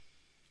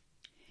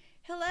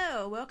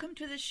Hello, welcome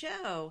to the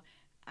show.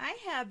 I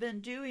have been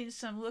doing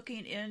some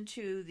looking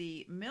into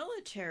the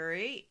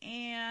military,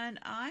 and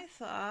I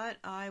thought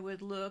I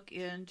would look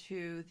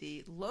into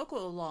the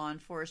local law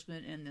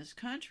enforcement in this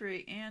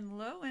country, and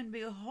lo and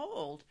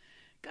behold,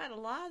 got a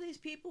lot of these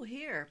people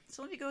here.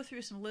 So let me go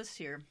through some lists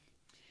here.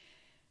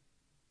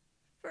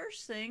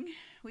 First thing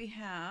we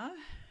have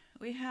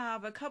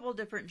a couple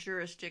different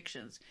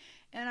jurisdictions,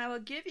 and I will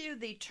give you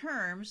the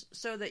terms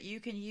so that you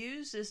can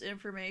use this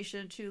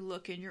information to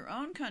look in your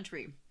own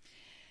country.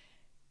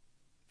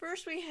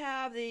 First, we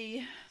have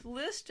the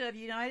list of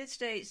United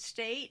States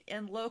state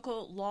and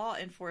local law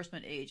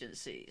enforcement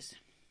agencies.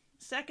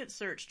 Second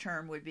search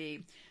term would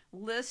be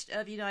list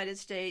of United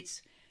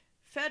States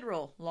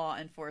federal law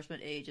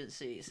enforcement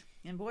agencies.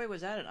 And boy,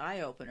 was that an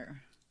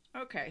eye-opener.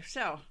 Okay,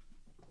 so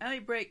let me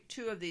break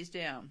two of these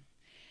down.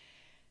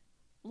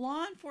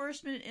 Law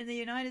enforcement in the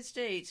United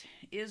States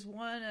is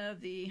one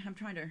of the, I'm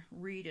trying to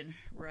read and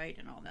write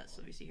and all that, so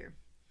let me see here.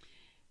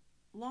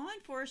 Law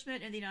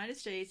enforcement in the United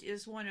States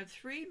is one of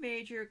three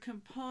major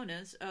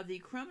components of the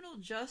criminal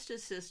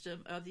justice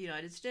system of the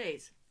United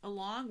States,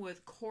 along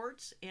with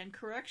courts and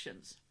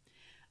corrections.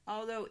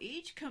 Although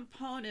each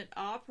component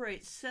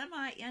operates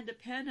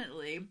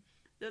semi-independently,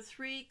 the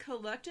three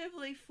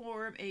collectively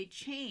form a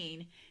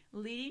chain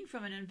leading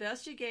from an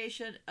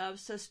investigation of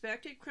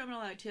suspected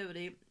criminal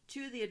activity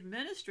to the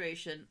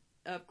administration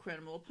of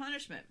criminal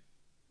punishment.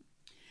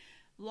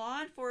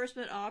 Law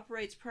enforcement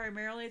operates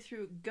primarily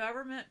through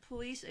government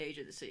police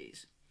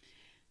agencies.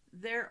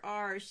 There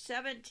are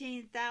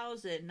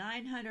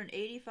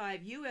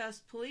 17,985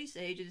 U.S. police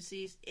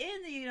agencies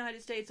in the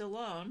United States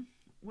alone,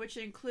 which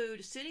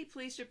include city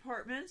police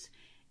departments,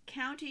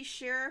 county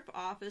sheriff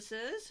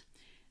offices,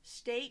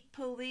 state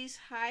police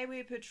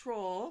highway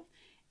patrol,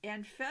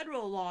 and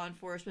federal law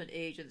enforcement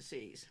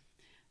agencies.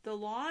 The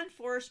law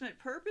enforcement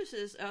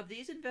purposes of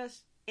these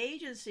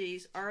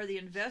agencies are the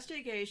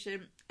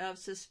investigation of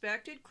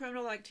suspected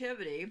criminal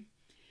activity,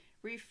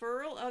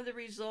 referral of the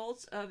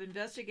results of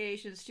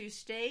investigations to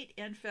state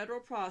and federal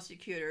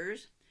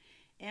prosecutors,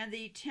 and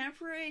the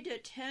temporary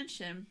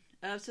detention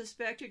of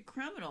suspected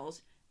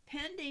criminals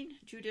pending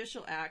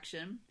judicial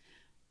action.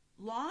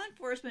 Law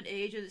enforcement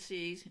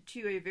agencies,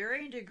 to a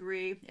varying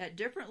degree at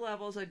different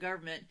levels of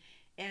government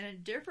and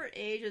in different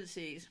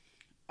agencies,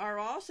 are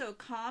also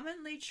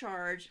commonly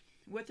charged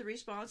with the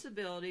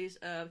responsibilities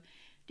of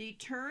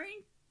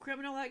deterring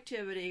criminal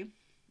activity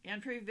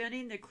and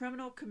preventing the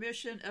criminal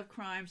commission of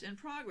crimes in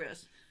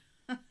progress.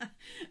 I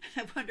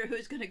wonder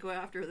who's going to go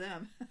after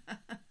them.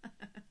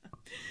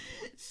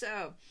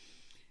 So,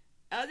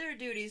 other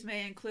duties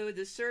may include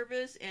the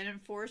service and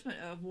enforcement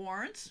of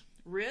warrants,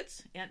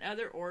 writs, and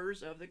other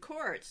orders of the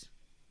courts.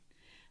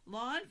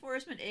 Law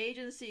enforcement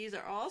agencies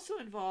are also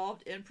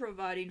involved in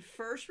providing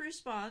first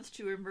response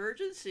to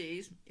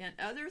emergencies and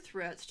other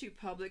threats to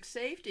public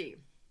safety,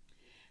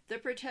 the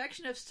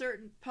protection of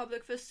certain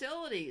public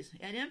facilities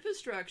and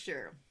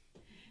infrastructure,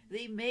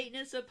 the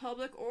maintenance of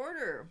public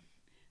order,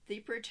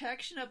 the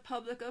protection of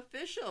public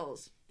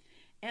officials,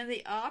 and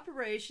the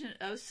operation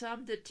of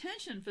some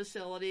detention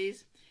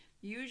facilities,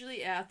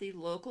 usually at the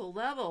local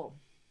level.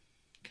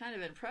 Kind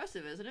of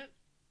impressive, isn't it?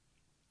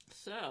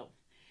 So,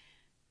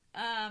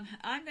 I'm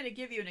going to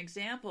give you an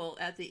example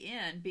at the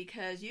end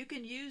because you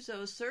can use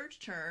those search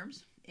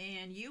terms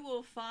and you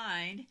will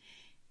find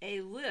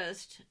a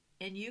list,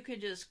 and you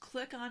can just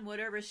click on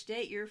whatever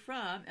state you're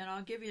from, and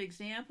I'll give you an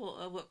example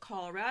of what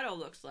Colorado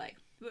looks like.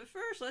 But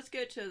first, let's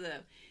get to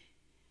the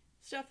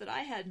stuff that I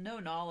had no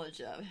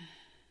knowledge of.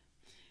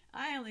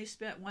 I only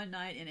spent one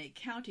night in a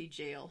county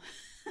jail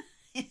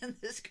in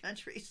this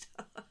country, so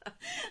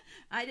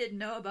I didn't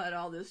know about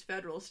all this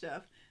federal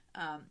stuff.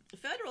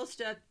 Federal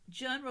stuff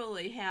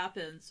generally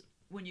happens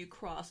when you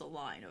cross a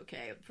line,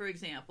 okay? For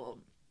example,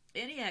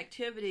 any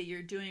activity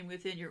you're doing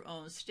within your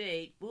own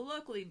state will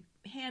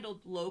handled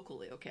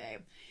locally, okay?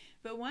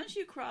 But once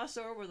you cross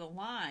over the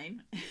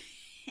line,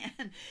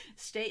 and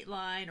state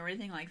line or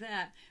anything like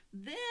that,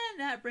 then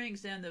that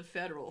brings in the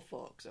federal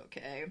folks,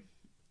 okay?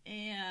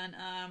 And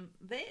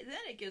then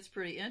it gets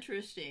pretty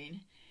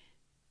interesting.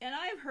 And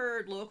I've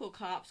heard local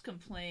cops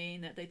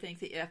complain that they think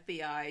the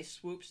FBI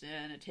swoops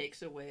in and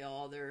takes away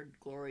all their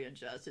glory and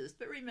justice.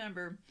 But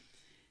remember,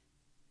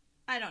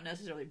 I don't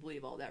necessarily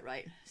believe all that,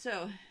 right?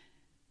 So,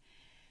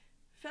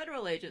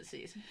 federal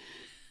agencies,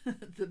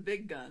 the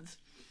big guns.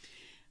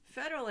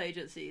 Federal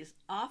agencies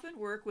often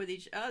work with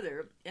each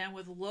other and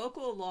with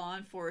local law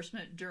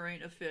enforcement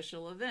during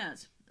official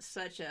events,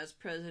 such as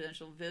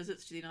presidential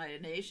visits to the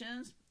United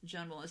Nations,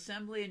 General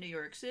Assembly in New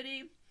York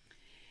City.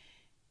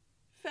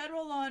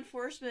 Federal law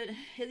enforcement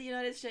in the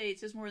United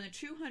States is more than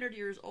 200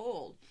 years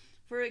old.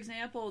 For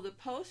example, the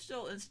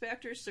Postal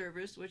Inspector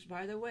Service, which,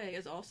 by the way,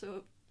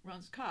 also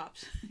runs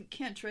cops,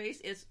 can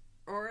trace its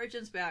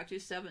origins back to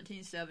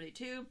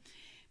 1772,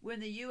 when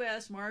the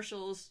U.S.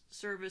 Marshals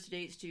Service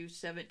dates to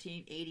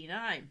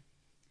 1789.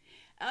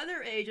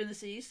 Other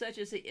agencies, such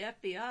as the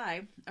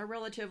FBI, are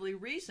relatively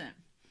recent,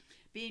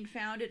 being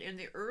founded in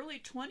the early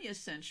 20th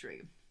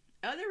century.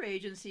 Other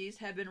agencies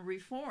have been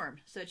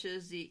reformed, such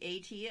as the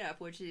ATF,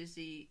 which is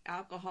the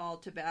Alcohol,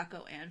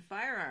 Tobacco, and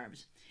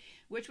Firearms,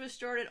 which was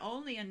started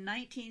only in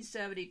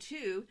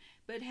 1972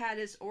 but had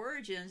its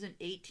origins in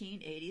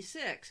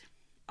 1886.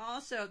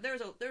 Also,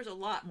 there's a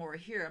lot more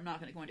here. I'm not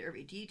going to go into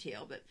every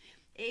detail, but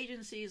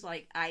agencies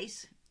like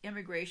ICE,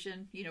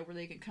 immigration, where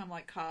they can come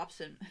like cops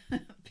and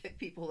pick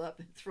people up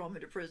and throw them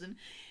into prison.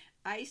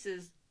 ICE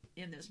is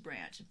in this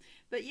branch.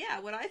 But yeah,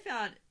 what I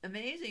found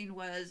amazing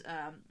was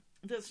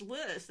this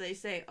list. They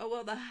say, oh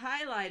well, the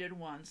highlighted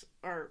ones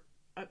are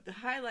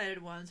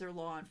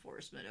law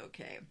enforcement.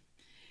 Okay.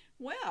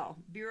 Well,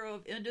 Bureau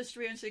of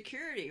Industry and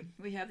Security.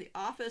 We have the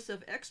Office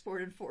of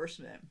Export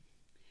Enforcement.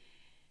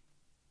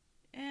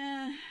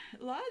 And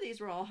a lot of these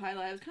were all highlighted.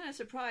 I was kind of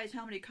surprised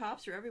how many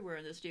cops are everywhere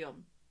in this deal.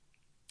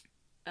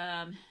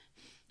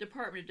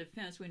 Department of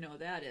Defense, we know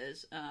that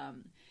is.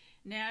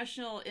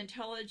 National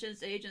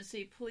Intelligence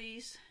Agency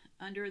Police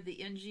under the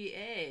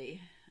NGA.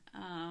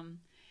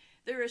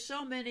 There are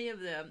so many of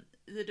them.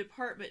 The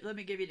department, let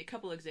me give you a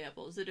couple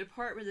examples. The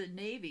Department of the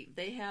Navy,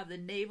 they have the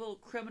Naval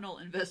Criminal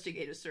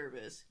Investigative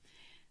Service.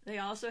 They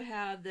also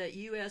have the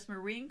U.S.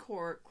 Marine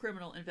Corps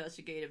Criminal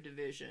Investigative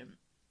Division.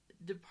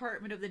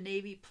 Department of the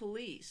Navy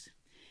Police,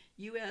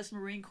 U.S.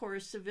 Marine Corps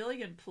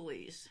Civilian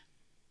Police.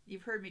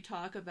 You've heard me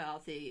talk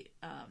about the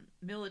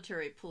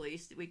military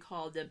police. We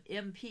called them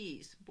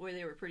MPs. Boy,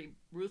 they were pretty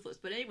ruthless.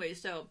 But anyway,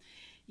 so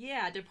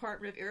yeah,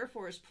 Department of Air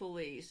Force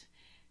Police.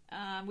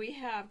 We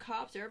have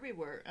cops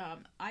everywhere.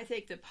 I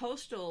think the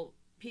postal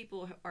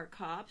people are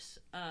cops.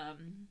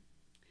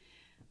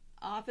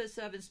 Office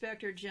of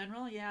Inspector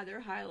General, yeah,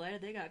 they're highlighted.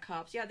 They got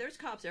cops. Yeah, there's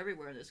cops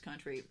everywhere in this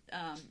country.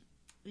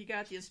 You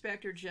got the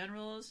Inspector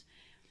Generals,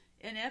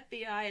 an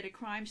FBI at a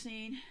crime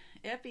scene.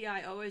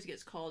 FBI always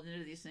gets called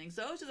into these things.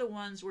 Those are the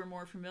ones we're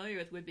more familiar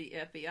with would be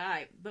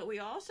FBI. But we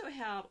also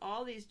have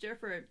all these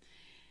different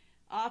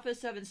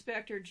Office of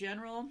Inspector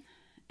General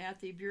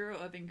at the Bureau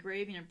of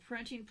Engraving and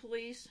Printing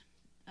Police.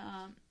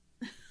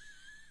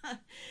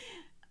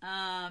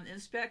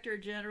 Inspector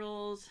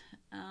Generals,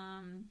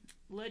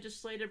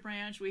 legislative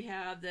branch. We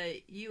have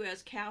the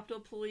U.S.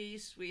 Capitol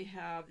Police. We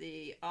have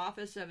the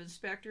Office of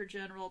Inspector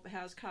General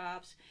has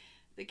cops.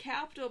 The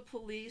Capitol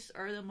Police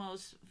are the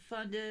most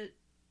funded.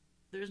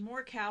 There's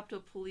more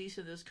Capitol Police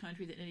in this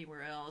country than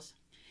anywhere else.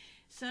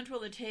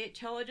 Central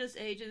Intelligence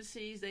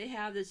Agencies, they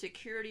have the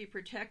Security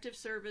Protective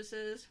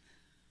Services.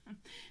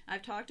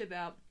 I've talked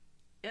about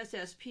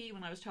SSP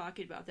when I was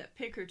talking about that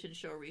Pinkerton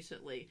show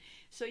recently.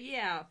 So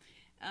yeah,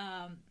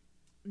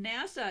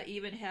 NASA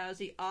even has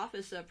the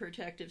Office of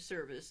Protective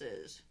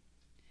Services.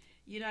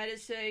 United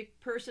States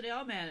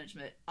Personnel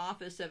Management,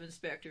 Office of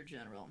Inspector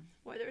General.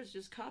 Boy, there's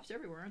just cops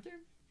everywhere, aren't there?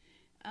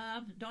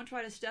 Don't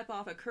try to step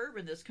off a curb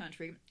in this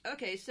country.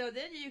 Okay, so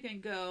then you can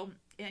go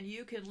and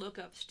you can look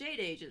up state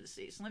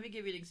agencies. Let me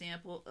give you an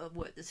example of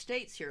what the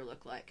states here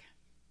look like.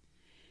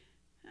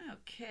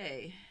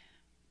 Okay.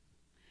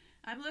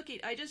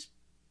 I just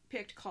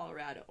picked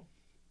Colorado.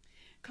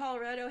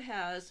 Colorado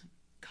has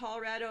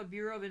Colorado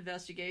Bureau of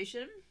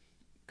Investigation,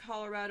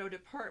 Colorado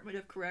Department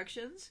of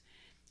Corrections,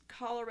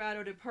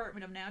 Colorado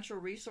Department of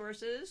Natural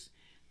Resources,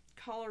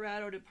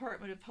 Colorado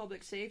Department of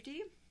Public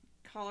Safety,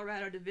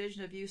 Colorado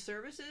Division of Youth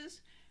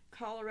Services,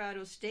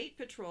 Colorado State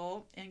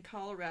Patrol, and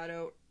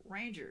Colorado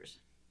Rangers.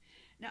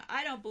 Now,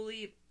 I don't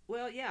believe,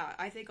 well, yeah,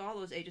 I think all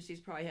those agencies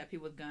probably have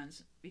people with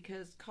guns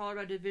because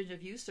Colorado Division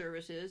of Youth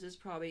Services is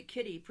probably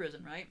kiddie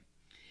prison, right?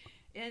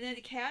 And then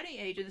the county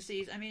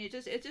agencies, I mean,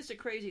 it's just a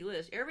crazy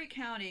list. Every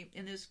county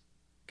in this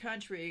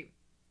country,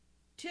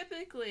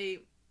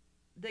 typically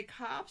the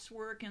cops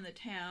work in the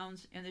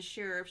towns and the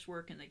sheriffs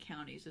work in the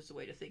counties is the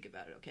way to think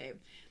about it, okay?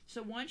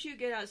 So once you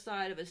get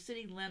outside of a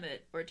city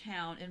limit or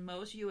town in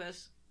most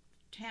U.S.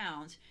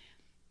 towns,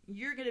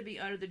 you're going to be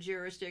under the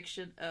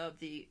jurisdiction of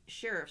the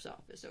sheriff's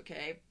office,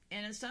 okay?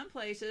 And in some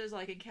places,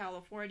 like in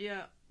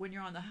California, when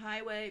you're on the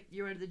highway,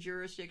 you're under the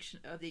jurisdiction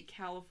of the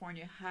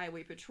California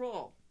Highway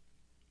Patrol.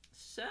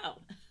 So,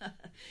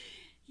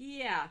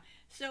 yeah.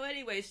 So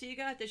anyway, so you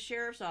got the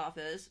sheriff's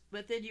office,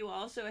 but then you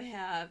also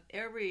have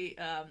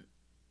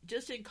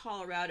just in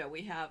Colorado,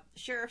 we have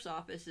sheriff's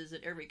offices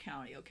in every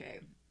county, okay?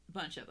 A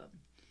bunch of them.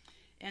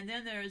 And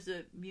then there's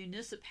the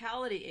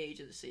municipality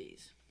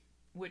agencies,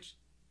 which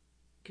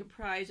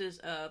comprises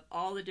of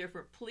all the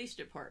different police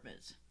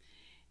departments.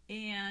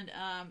 And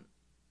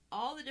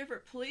all the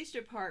different police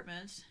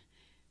departments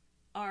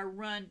are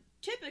run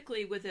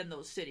typically within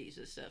those cities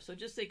and stuff. So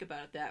just think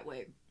about it that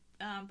way.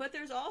 But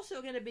there's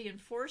also going to be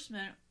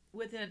enforcement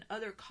within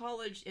other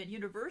college and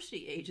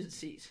university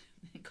agencies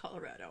in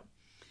Colorado.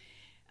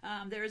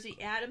 There's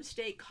the Adams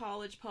State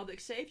College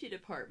Public Safety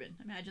Department.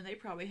 Imagine they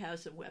probably have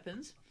some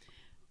weapons.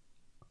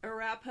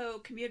 Arapahoe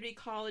Community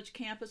College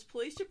Campus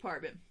Police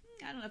Department.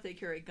 I don't know if they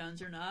carry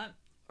guns or not.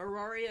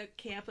 Auraria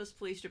Campus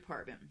Police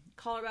Department.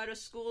 Colorado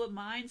School of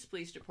Mines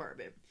Police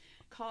Department.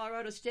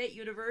 Colorado State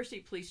University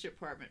Police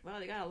Department. Wow,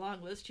 they got a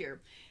long list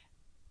here.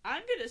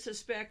 I'm going to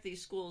suspect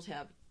these schools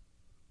have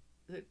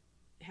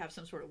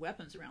some sort of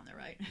weapons around there,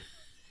 right?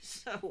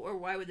 So, or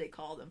why would they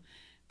call them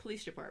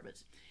police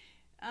departments?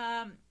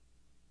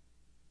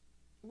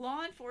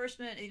 law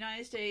enforcement in the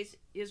United States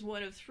is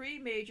one of three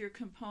major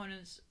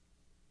components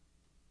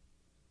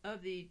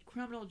of the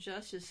criminal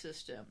justice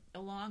system,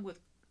 along with,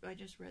 I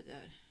just read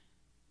that.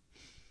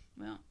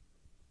 Well,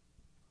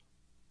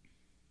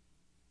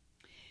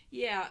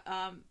 yeah,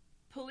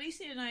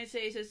 policing in the United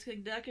States is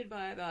conducted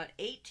by about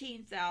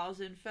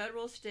 18,000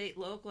 federal, state,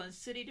 local, and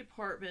city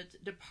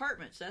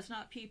departments. That's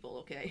not people,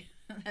 okay?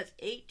 That's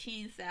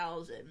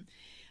 18,000,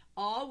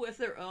 all with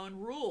their own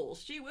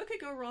rules. Gee, what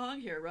could go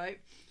wrong here, right?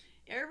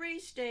 Every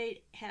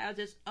state has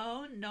its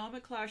own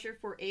nomenclature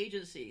for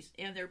agencies,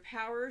 and their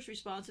powers,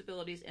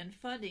 responsibilities, and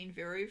funding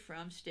vary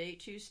from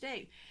state to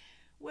state.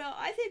 Well,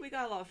 I think we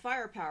got a lot of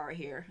firepower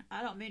here.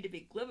 I don't mean to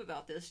be glib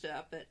about this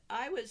stuff, but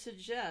I would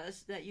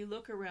suggest that you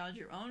look around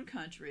your own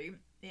country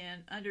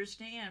and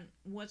understand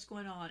what's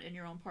going on in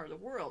your own part of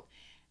the world.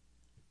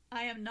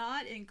 I am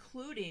not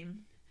including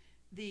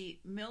the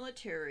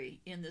military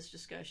in this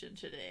discussion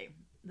today.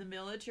 The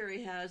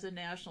military has the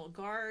National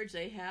Guards.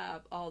 They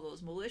have all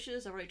those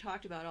militias. I've already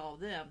talked about all of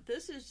them.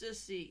 This is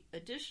just the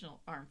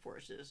additional armed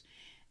forces.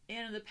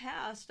 And in the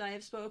past, I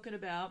have spoken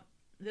about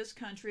this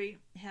country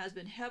has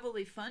been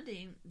heavily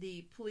funding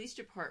the police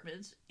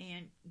departments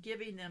and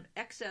giving them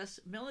excess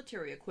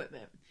military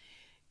equipment.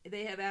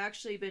 They have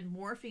actually been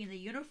morphing the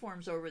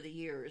uniforms over the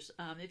years.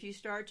 If you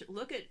start to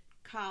look at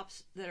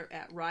cops that are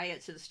at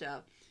riots and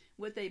stuff,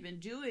 what they've been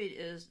doing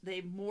is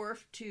they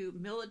morph to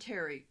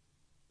military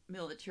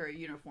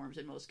uniforms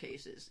in most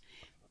cases.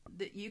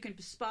 That you can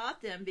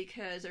spot them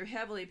because they're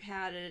heavily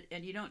padded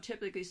and you don't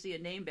typically see a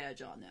name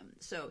badge on them.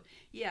 So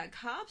yeah,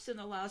 cops in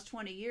the last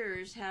 20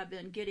 years have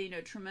been getting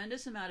a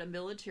tremendous amount of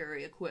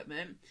military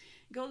equipment.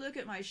 Go look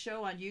at my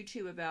show on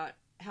YouTube about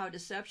how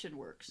deception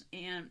works,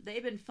 and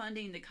they've been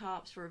funding the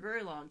cops for a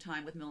very long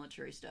time with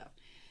military stuff.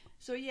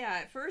 So yeah,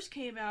 it first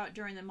came out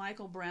during the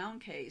Michael Brown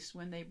case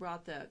when they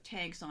brought the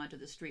tanks onto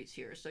the streets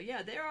here. So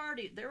yeah, they're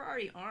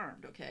already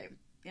armed, okay?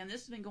 And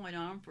this has been going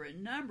on for a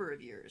number of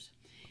years.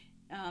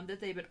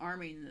 That they've been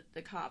arming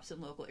the cops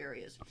in local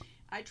areas.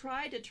 I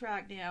tried to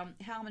track down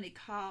how many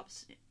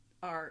cops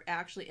are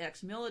actually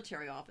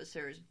ex-military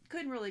officers.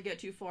 Couldn't really get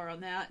too far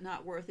on that,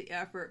 not worth the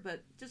effort,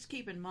 but just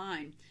keep in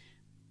mind,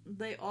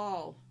 they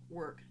all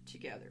work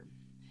together.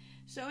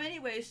 So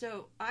anyway,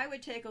 so I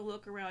would take a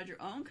look around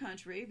your own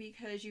country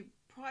because you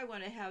probably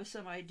want to have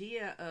some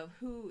idea of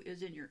who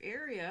is in your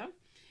area.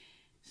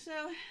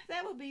 So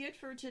that will be it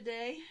for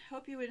today.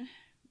 Hope you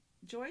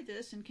enjoyed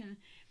this and can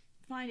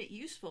find it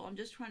useful. I'm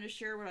just trying to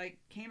share what I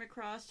came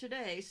across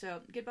today.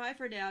 So goodbye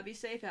for now. Be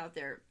safe out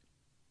there.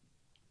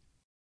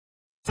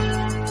 Bad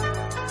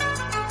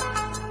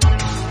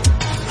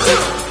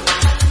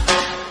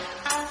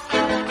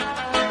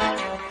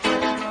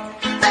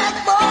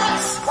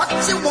boys, what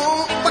you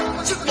want,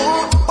 what you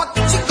want, what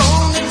you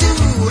gonna do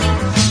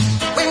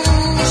when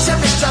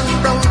Chevy John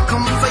Brown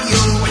come for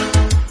you?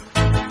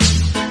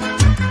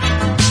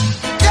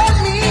 Tell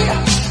me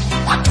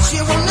what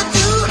you wanna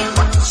do,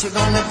 what you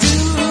gonna do.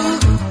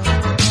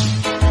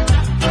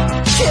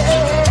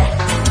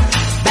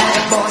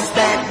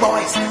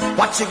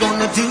 What you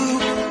gonna do?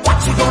 What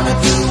you gonna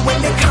do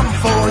when they come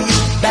for you?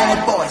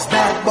 Bad boys,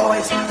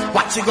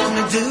 what you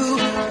gonna do?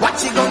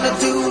 What you gonna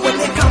do when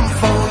they come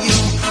for you?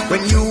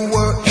 When you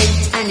were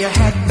 8 and you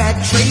had bad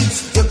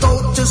traits, you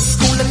go to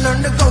school and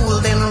learn the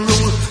golden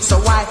rule. So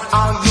why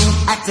are you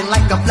acting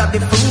like a bloody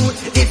fool?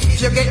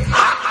 If you get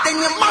hot, then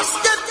you must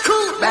get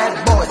cool. Bad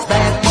boys,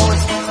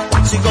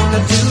 what you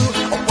gonna do?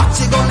 What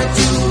you gonna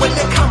do when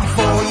they come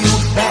for you?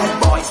 Bad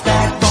boys,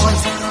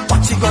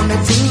 what you gonna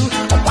do?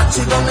 What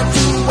you gonna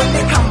do when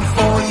they come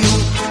for you?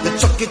 You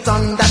chuck it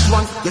on that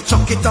one, you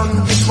chuck it on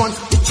this one,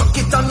 you chuck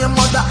it on your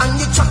mother and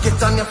you chuck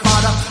it on your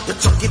father, you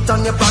chuck it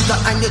on your brother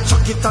and you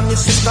chuck it on your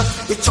sister,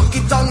 you chuck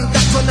it on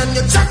that one and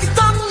you chuck it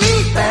on me.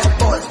 Bad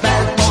boys,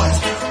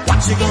 what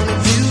you gonna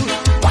do?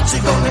 What you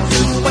gonna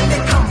do when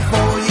they come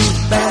for you?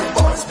 Bad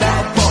boys,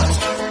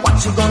 what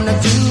you gonna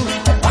do?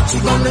 What you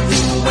gonna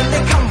do when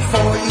they come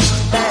for you?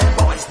 Bad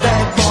boys,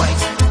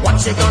 what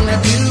you gonna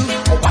do?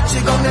 What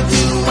you gonna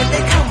do when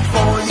they come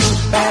for you?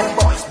 Bad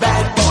boys,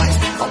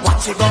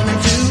 what you gonna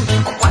do?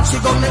 What you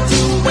gonna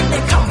do when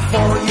they come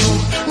for you?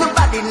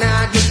 Nobody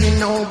now give you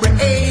no break.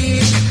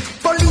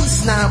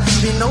 Police now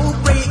give you no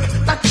break.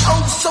 That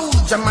old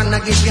soldier man now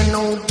give you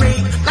no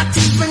break. Not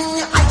even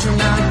your idol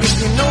now give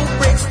you no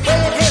breaks.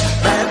 Hey,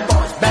 bad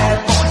boys,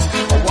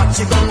 what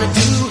you gonna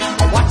do?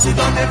 What you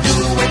gonna do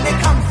when they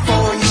come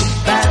for you?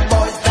 Bad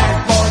boys,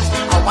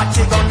 what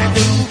you gonna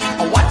do?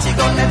 What you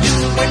gonna do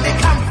when they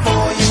come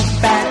for you?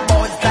 Bad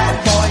boys,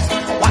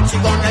 what you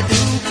gonna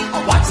do?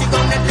 What you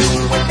gonna do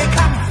when they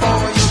come for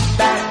you?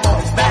 Bad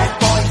boys,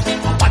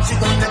 what you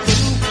gonna do?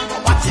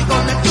 What you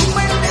gonna do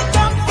when they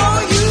come for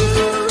you?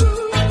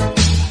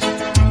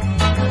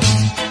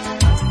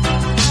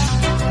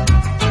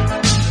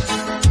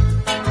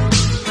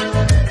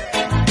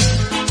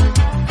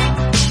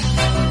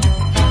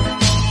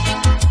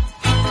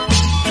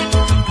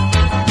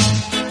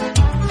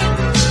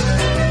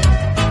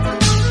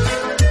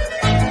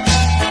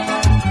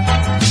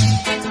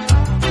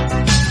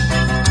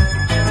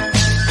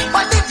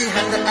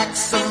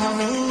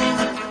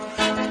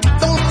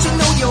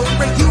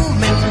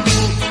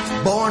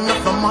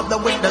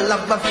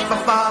 love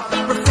afar.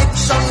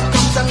 Reflection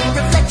comes and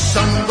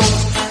reflection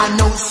goes. I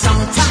know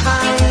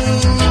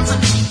sometimes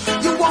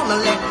you wanna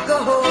let go.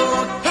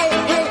 Hey,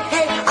 hey,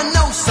 hey, I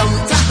know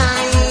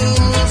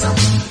sometimes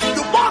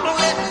you wanna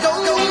let go.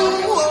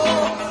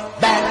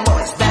 Bad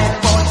boys,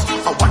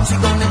 what you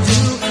gonna do?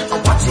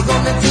 What you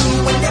gonna do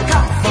when they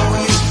come for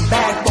you?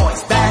 Bad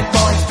boys,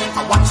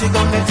 what you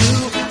gonna do?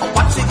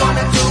 What you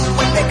gonna do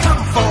when they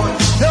come for you?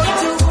 You're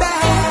too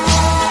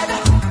bad,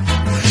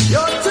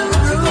 you're too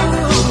rude,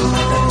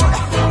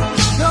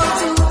 you're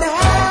too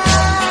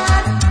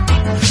bad,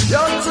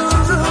 you're too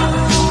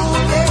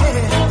rude,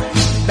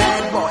 yeah.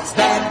 Bad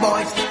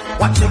boys,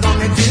 what you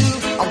gonna do?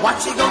 What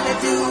you gonna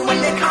do when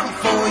they come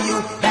for you?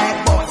 Bad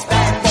boys,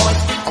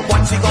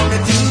 what you gonna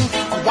do?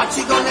 What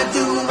you gonna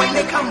do when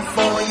they come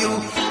for you?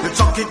 You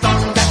chuck it on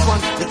that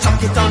one, you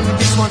chuck it on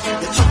this one,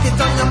 you chuck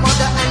it on your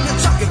mother and you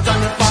chuck it on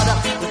your father,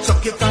 you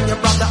chuck it on your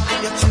brother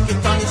and you chuck